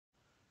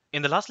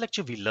In the last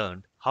lecture, we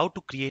learned how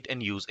to create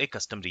and use a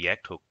custom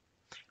React hook.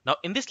 Now,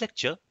 in this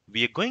lecture,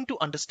 we are going to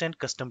understand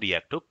custom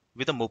React hook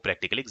with a more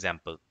practical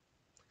example.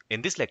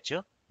 In this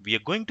lecture, we are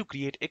going to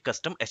create a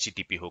custom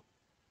HTTP hook.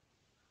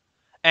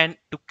 And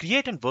to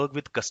create and work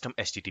with custom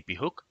HTTP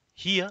hook,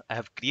 here I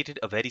have created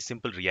a very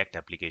simple React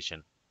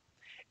application.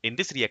 In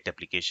this React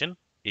application,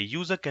 a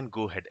user can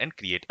go ahead and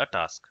create a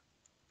task.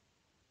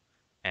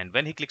 And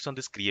when he clicks on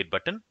this create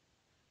button,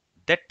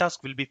 that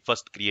task will be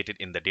first created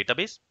in the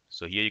database.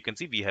 So here you can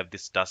see we have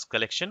this task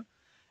collection.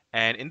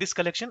 And in this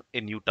collection,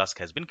 a new task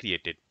has been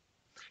created.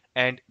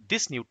 And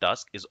this new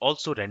task is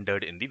also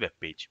rendered in the web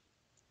page.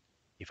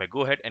 If I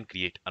go ahead and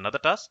create another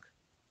task,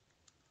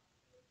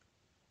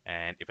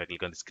 and if I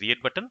click on this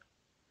create button,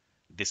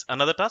 this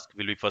another task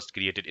will be first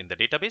created in the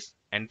database,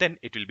 and then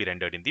it will be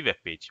rendered in the web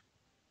page.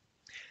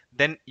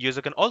 Then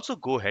user can also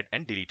go ahead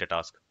and delete a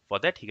task. For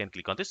that, he can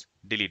click on this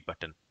delete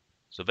button.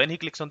 So when he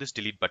clicks on this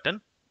delete button,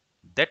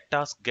 that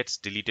task gets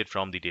deleted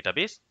from the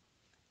database,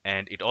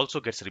 and it also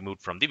gets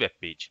removed from the web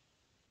page.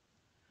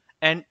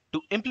 And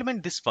to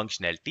implement this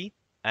functionality,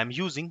 I'm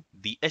using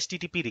the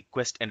HTTP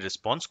request and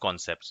response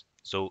concepts.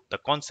 So the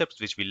concepts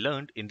which we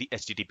learned in the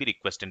HTTP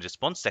request and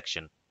response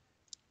section.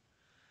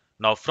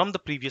 Now from the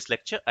previous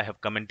lecture, I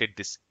have commented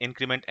this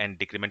increment and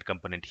decrement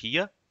component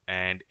here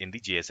and in the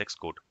JSX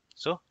code.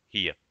 So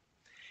here,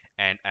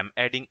 and I'm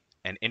adding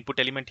an input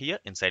element here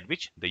inside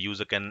which the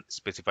user can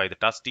specify the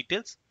task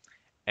details.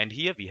 And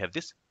here we have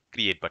this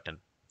create button.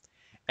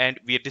 And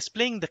we are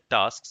displaying the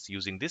tasks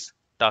using this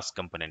task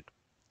component.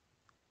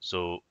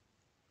 So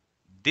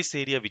this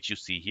area which you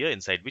see here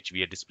inside which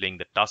we are displaying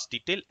the task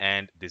detail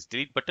and this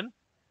delete button,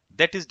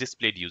 that is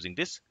displayed using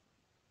this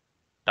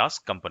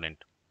task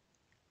component.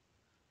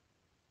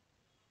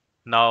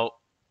 Now,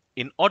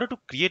 in order to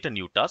create a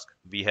new task,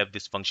 we have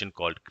this function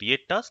called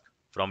create task,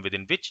 from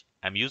within which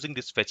I'm using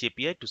this fetch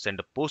API to send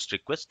a post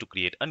request to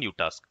create a new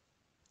task.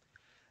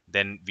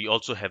 Then we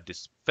also have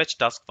this fetch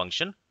task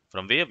function,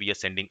 from where we are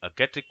sending a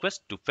get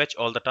request to fetch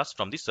all the tasks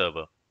from the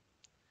server.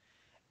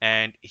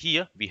 And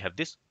here we have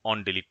this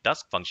onDelete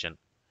task function.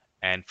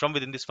 And from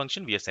within this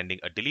function, we are sending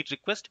a delete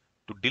request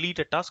to delete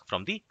a task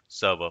from the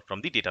server,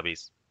 from the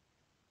database.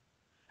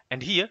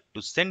 And here,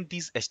 to send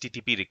these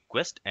HTTP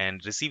requests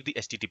and receive the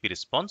HTTP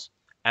response,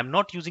 I'm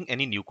not using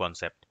any new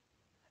concept.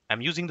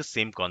 I'm using the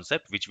same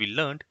concept which we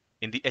learned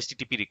in the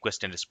HTTP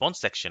request and response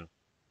section.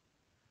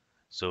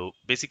 So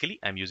basically,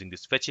 I'm using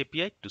this fetch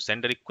API to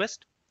send a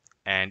request,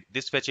 and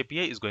this fetch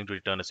API is going to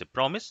return us a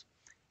promise.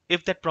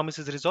 If that promise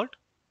is resolved,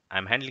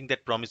 I'm handling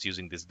that promise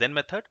using this then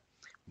method.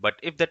 But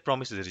if that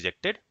promise is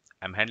rejected,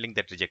 I'm handling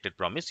that rejected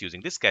promise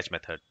using this catch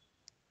method.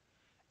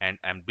 And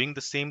I'm doing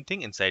the same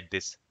thing inside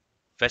this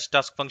fetch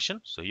task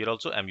function. So here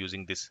also I'm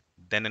using this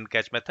then and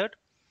catch method.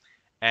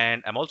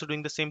 And I'm also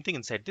doing the same thing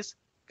inside this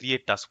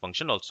create task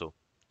function also.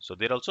 So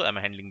there also I'm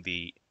handling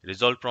the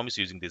resolved promise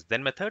using this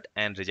then method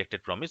and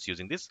rejected promise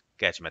using this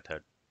catch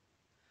method.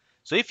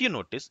 So if you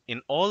notice,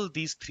 in all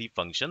these three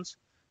functions,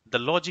 the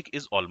logic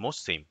is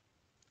almost same.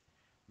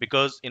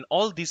 Because in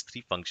all these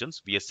three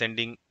functions, we are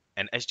sending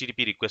an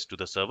HTTP request to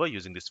the server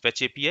using this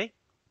fetch API.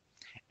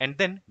 And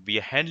then we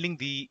are handling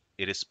the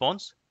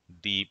response,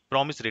 the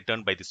promise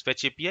returned by this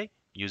fetch API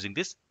using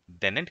this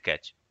then and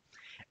catch.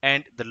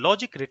 And the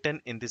logic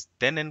written in this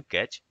then and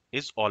catch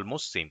is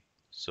almost same.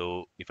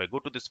 So if I go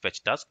to this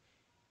fetch task,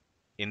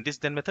 in this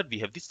then method, we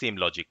have the same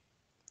logic.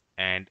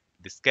 And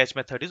this catch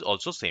method is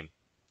also same.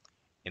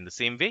 In the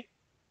same way,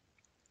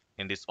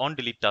 in this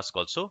onDelete task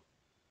also,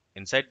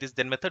 inside this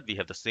then method, we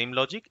have the same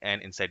logic.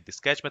 And inside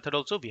this catch method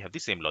also, we have the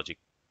same logic.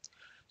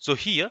 So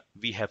here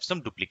we have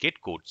some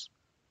duplicate codes.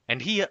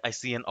 And here I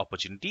see an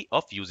opportunity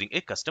of using a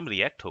custom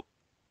React hook.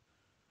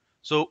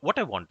 So what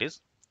I want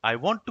is, I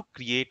want to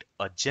create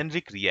a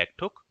generic React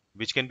hook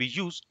which can be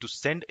used to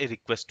send a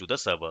request to the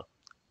server.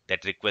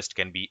 That request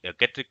can be a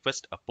get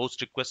request, a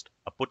post request,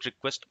 a put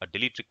request, a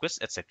delete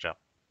request, etc.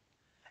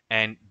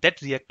 And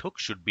that React hook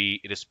should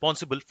be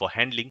responsible for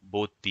handling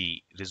both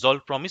the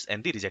resolved promise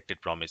and the rejected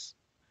promise.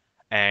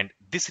 And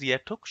this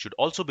React hook should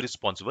also be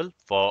responsible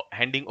for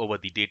handing over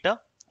the data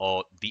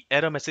or the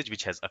error message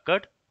which has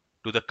occurred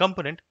to the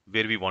component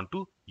where we want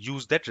to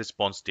use that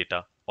response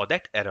data or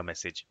that error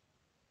message.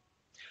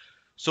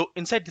 So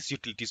inside this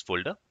utilities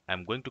folder,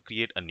 I'm going to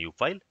create a new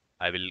file.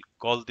 I will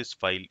call this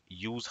file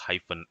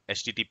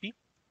use-http.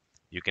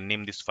 You can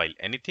name this file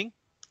anything.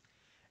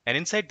 And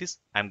inside this,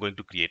 I'm going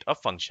to create a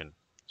function.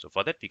 So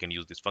for that, we can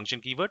use this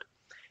function keyword.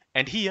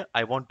 And here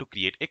I want to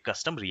create a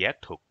custom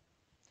React hook.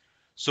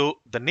 So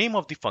the name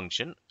of the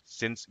function,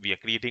 since we are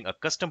creating a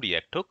custom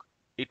React hook,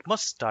 it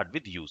must start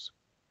with use.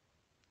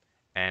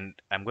 And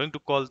I'm going to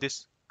call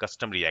this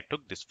custom React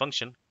hook, this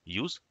function,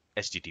 use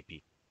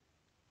HTTP.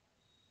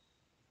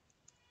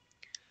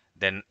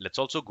 Then let's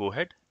also go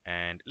ahead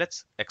and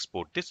let's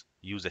export this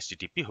use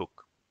HTTP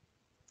hook.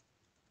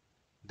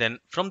 Then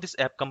from this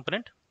app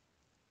component,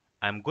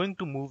 I'm going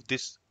to move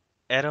this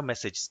error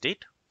message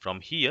state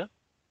from here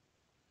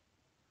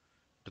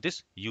to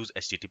this use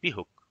HTTP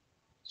hook.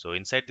 So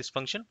inside this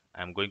function,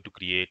 I'm going to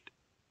create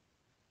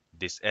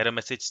this error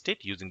message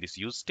state using this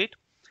use state.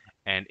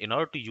 And in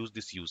order to use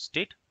this use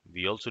state,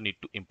 we also need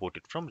to import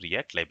it from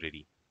React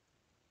library.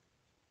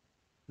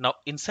 Now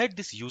inside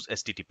this use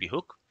HTTP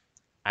hook,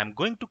 I'm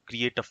going to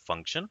create a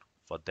function.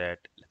 For that,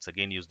 let's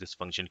again use this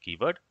function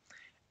keyword,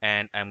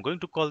 and I'm going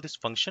to call this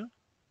function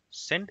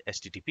send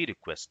HTTP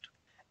request.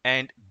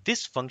 And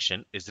this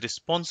function is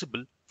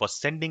responsible for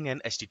sending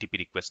an HTTP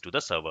request to the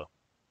server.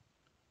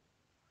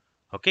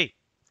 Okay,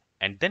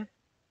 and then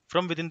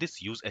from within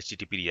this use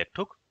HTTP React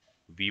hook,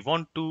 we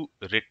want to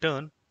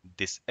return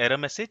this error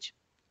message.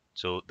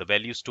 So the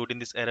value stored in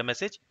this error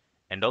message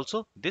and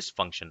also this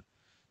function.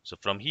 So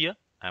from here,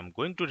 I'm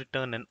going to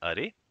return an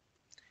array,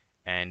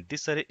 and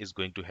this array is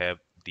going to have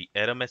the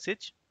error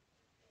message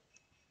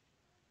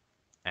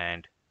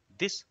and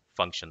this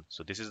function.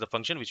 So this is the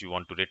function which we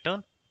want to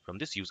return from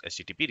this use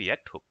HTTP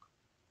React hook.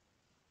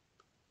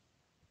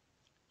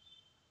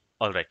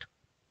 All right.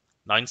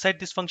 Now inside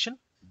this function,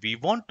 we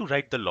want to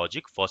write the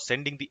logic for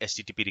sending the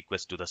HTTP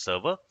request to the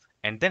server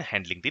and then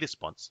handling the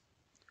response.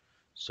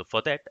 So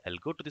for that,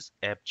 I'll go to this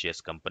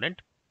app.js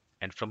component,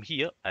 and from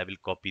here, I will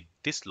copy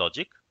this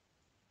logic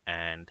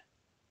and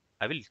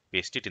I will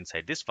paste it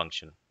inside this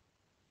function.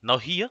 Now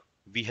here,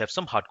 we have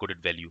some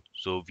hard-coded value.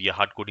 So we are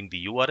hard-coding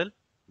the URL,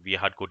 we are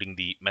hard-coding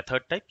the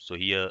method type. So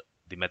here,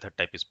 the method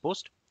type is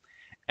post,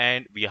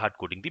 and we are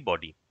hard-coding the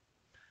body.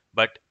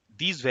 But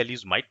these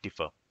values might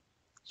differ.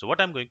 So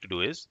what I'm going to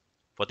do is,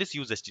 for this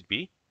use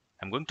HTTP,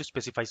 I'm going to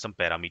specify some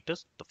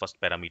parameters. The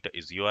first parameter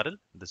is URL,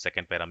 the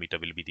second parameter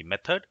will be the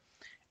method,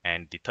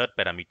 and the third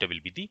parameter will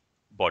be the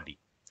body.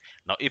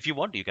 Now if you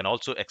want, you can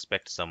also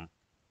expect some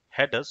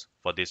headers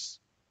for this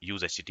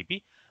use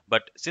HTTP,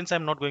 but since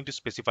I'm not going to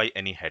specify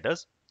any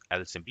headers,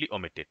 I'll simply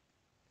omit it.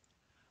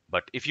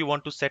 But if you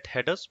want to set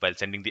headers while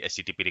sending the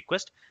HTTP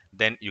request,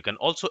 then you can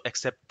also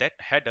accept that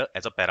header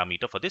as a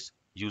parameter for this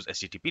use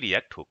HTTP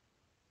React hook.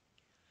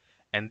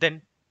 And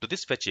then to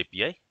this fetch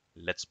API,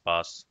 let's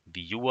pass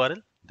the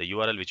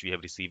URL which we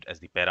have received as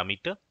the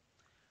parameter.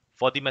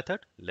 For the method,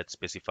 let's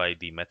specify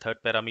the method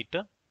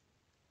parameter.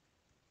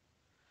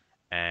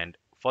 And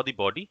for the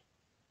body,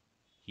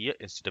 here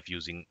instead of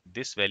using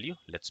this value,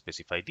 let's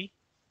specify the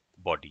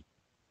body.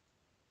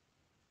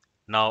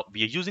 Now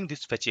we are using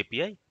this fetch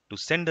API to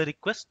send a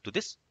request to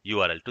this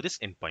URL, to this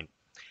endpoint.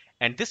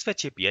 And this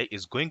fetch API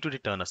is going to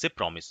return us a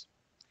promise.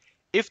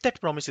 If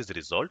that promise is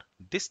resolved,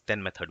 this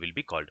then method will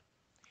be called.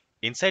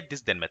 Inside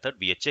this then method,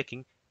 we are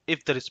checking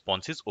if the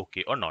response is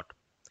okay or not.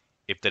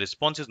 If the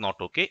response is not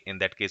okay, in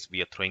that case,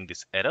 we are throwing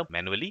this error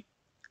manually,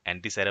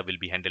 and this error will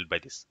be handled by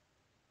this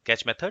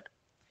catch method.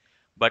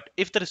 But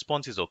if the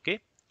response is okay,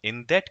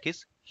 in that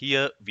case,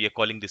 here we are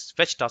calling this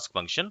fetch task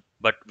function,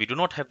 but we do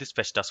not have this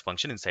fetch task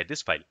function inside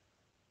this file.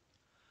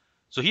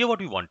 So here what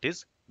we want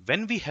is,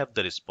 when we have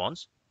the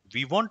response,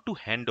 we want to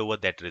hand over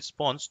that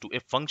response to a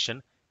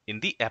function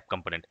in the app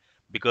component,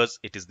 because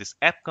it is this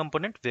app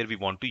component where we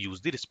want to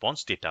use the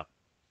response data.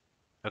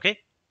 Okay.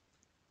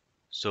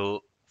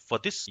 So for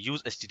this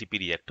use HTTP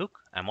React hook,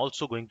 I'm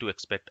also going to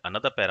expect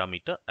another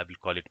parameter. I will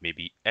call it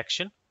maybe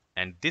action,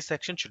 and this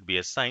action should be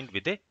assigned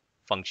with a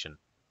function.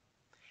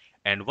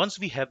 And once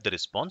we have the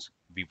response,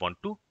 we want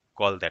to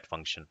call that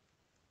function.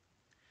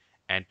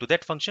 And to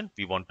that function,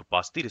 we want to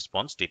pass the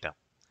response data.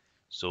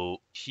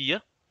 So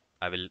here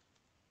I will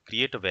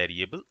create a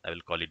variable. I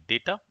will call it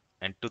data.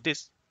 And to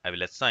this, I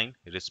will assign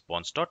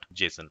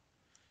response.json.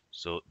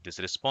 So this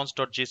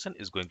response.json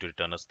is going to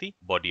return us the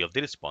body of the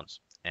response.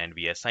 And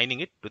we are assigning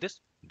it to this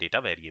data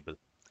variable.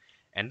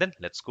 And then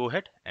let's go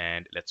ahead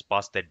and let's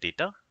pass that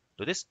data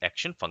to this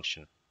action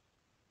function.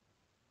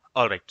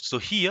 Alright, so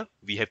here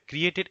we have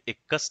created a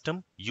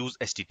custom use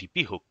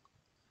HTTP hook.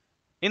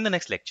 In the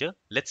next lecture,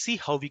 let's see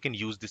how we can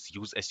use this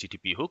use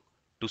HTTP hook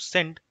to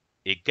send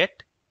a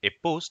get, a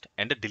post,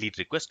 and a delete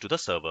request to the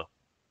server.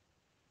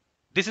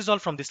 This is all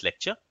from this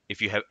lecture. If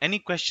you have any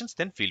questions,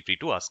 then feel free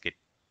to ask it.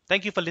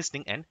 Thank you for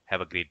listening and have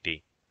a great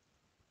day.